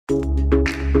Hi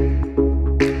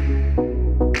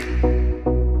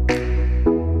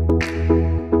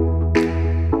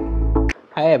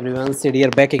everyone, Sid here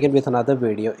back again with another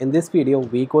video. In this video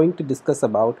we're going to discuss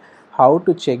about how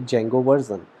to check Django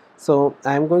version. So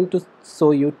I'm going to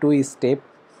show you two steps.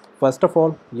 First of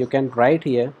all, you can write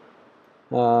here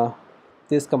uh,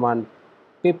 this command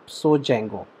pip show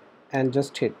Django and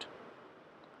just hit.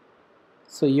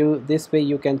 So this way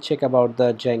you can check about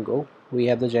the Django. We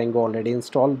have the Django already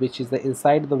installed, which is the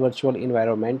inside the virtual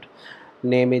environment.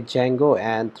 Name is Django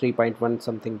and 3.1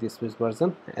 something this is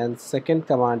version. And second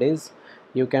command is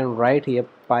you can write here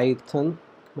python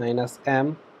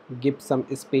 -m, give some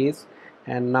space,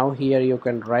 and now here you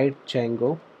can write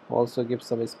Django, also give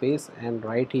some space and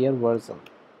write here version.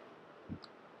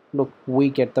 Look, we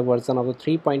get the version of the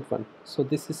 3.1. so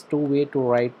this is two way to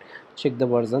write check the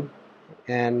version.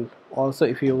 And also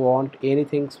if you want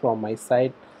anything from my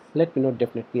side, let me know.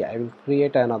 Definitely I will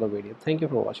create another video. Thank you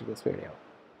for watching this video.